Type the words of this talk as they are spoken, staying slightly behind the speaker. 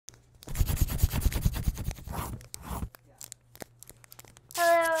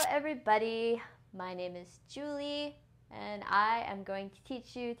everybody, my name is Julie and I am going to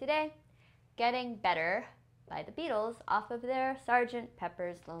teach you today Getting Better by the Beatles off of their Sgt.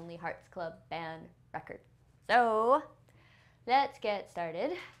 Pepper's Lonely Hearts Club Band record. So let's get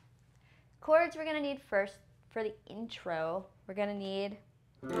started. Chords we're going to need first for the intro. We're going to need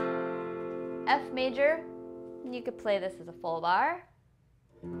F major, and you could play this as a full bar.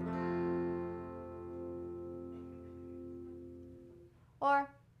 Or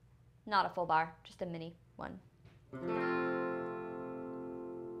not a full bar, just a mini one.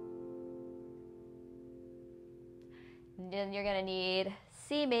 And then you're going to need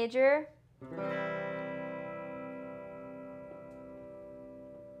C major,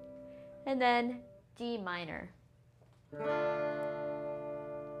 and then D minor.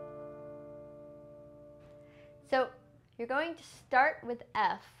 So you're going to start with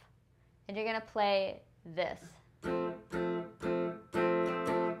F, and you're going to play this.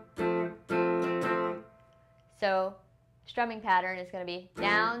 So strumming pattern is going to be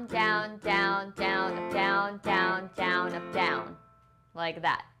down, down, down, down, up, down, down, down, up, down, like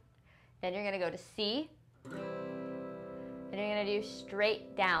that. Then you're going to go to C, and you're going to do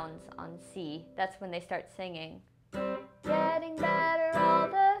straight downs on C. That's when they start singing. Getting better all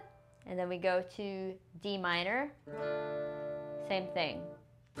the... And then we go to D minor. Same thing.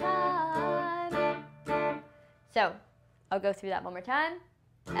 Time. So I'll go through that one more time.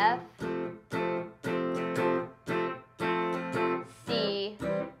 F, C,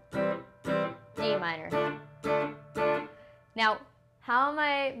 D minor. Now, how am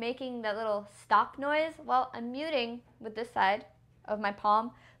I making that little stop noise? Well, I'm muting with this side of my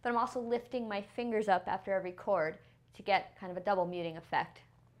palm, but I'm also lifting my fingers up after every chord to get kind of a double muting effect.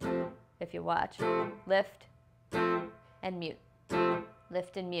 If you watch, lift and mute,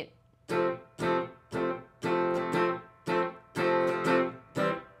 lift and mute.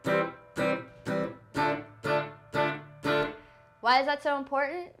 Why is that so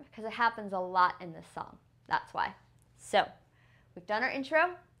important? Because it happens a lot in this song. That's why. So, we've done our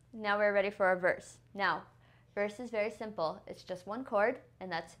intro. Now we're ready for our verse. Now, verse is very simple. It's just one chord,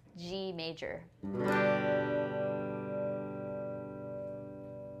 and that's G major.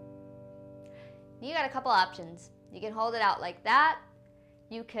 You got a couple options. You can hold it out like that.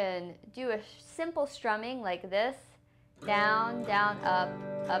 You can do a simple strumming like this. Down, down, up,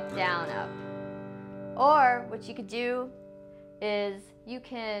 up, down, up. Or what you could do is you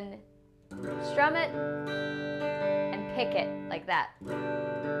can strum it and pick it like that.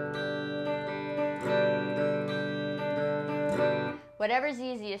 Whatever's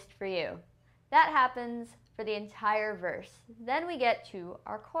easiest for you. That happens for the entire verse. Then we get to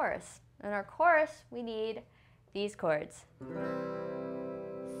our chorus. In our chorus, we need these chords.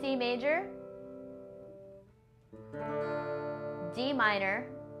 C major, D minor,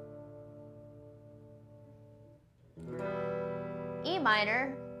 E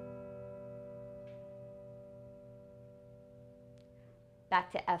minor,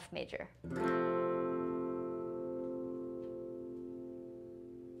 back to F major.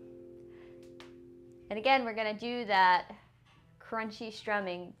 And again, we're going to do that crunchy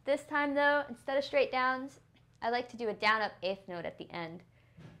strumming. This time though, instead of straight downs, I like to do a down up eighth note at the end,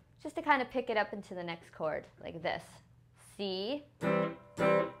 just to kind of pick it up into the next chord, like this. C,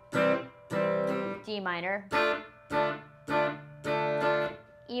 D minor,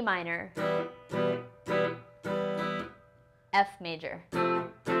 E minor, F major. So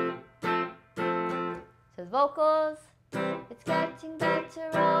the vocals, it's getting better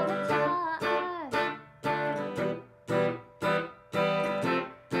all the time.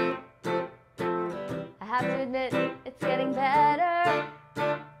 I have to admit, it's getting better,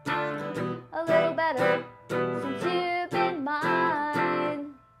 a little better, since you've been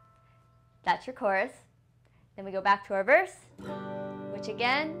mine. That's your chorus. Then we go back to our verse, which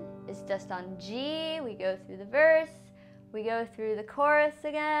again is just on G. We go through the verse, we go through the chorus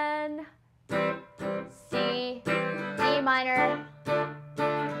again. C, E minor,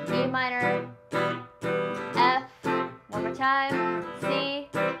 E minor, F, one more time, C,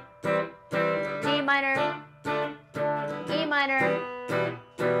 D minor, E minor,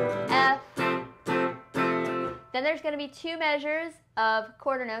 F. Then there's going to be two measures of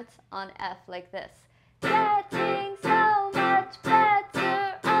quarter notes on F like this. Getting so much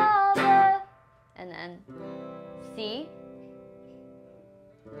better all the... And then C,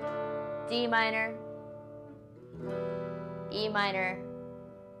 D minor, E minor,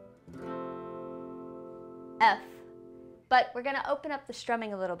 F. But we're going to open up the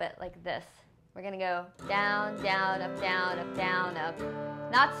strumming a little bit like this. We're going to go down, down, up, down, up, down, up.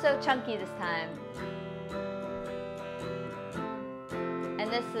 Not so chunky this time. And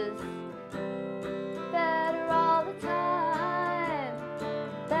this is better all the time.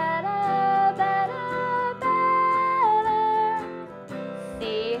 Better, better, better.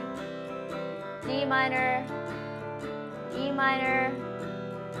 C, D minor, E minor,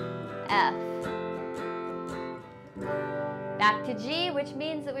 F. Back to G, which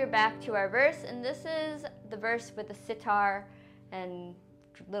means that we're back to our verse, and this is the verse with the sitar and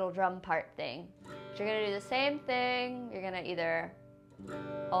little drum part thing. So you're gonna do the same thing. You're gonna either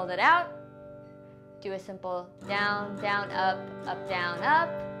hold it out, do a simple down, down, up, down, up,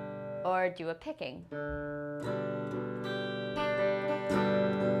 or do a picking.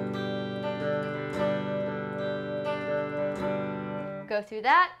 Go through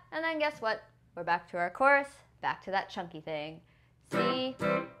that, and then guess what? We're back to our chorus, back to that chunky thing. C,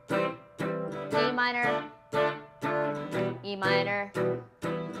 D minor, E minor,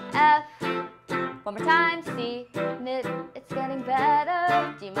 F. One more time, C, mid, it's getting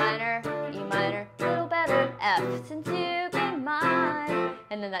better. D minor, E minor, little better. F, since you've been mine.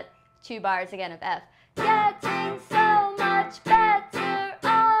 And then that 2 bars again of F. Getting so much better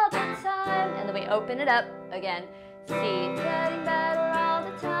all the time. And then we open it up again. C, getting better all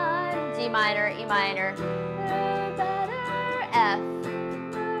the time. D minor, E minor, better, F.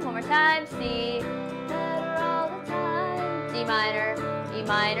 One more time, C, better all the time. D minor, E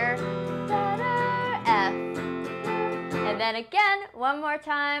minor, better, F. And then again, one more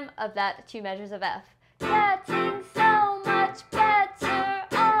time of that 2 measures of F. Getting so much better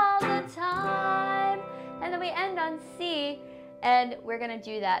all the time. And then we end on C, and we're gonna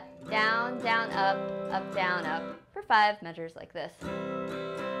do that down, down, up, down, up for 5 measures like this.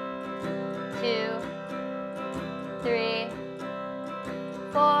 2, 3,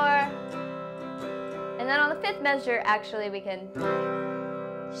 4. And then on the 5th measure, actually, we can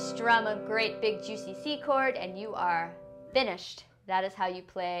strum a great big juicy C chord, and you are finished. That is how you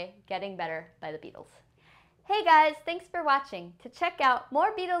play Getting Better by the Beatles. Hey guys, thanks for watching. To check out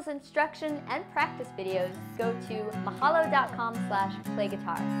more Beatles instruction and practice videos, go to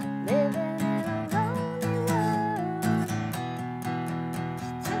mahalo.com/playguitar. Living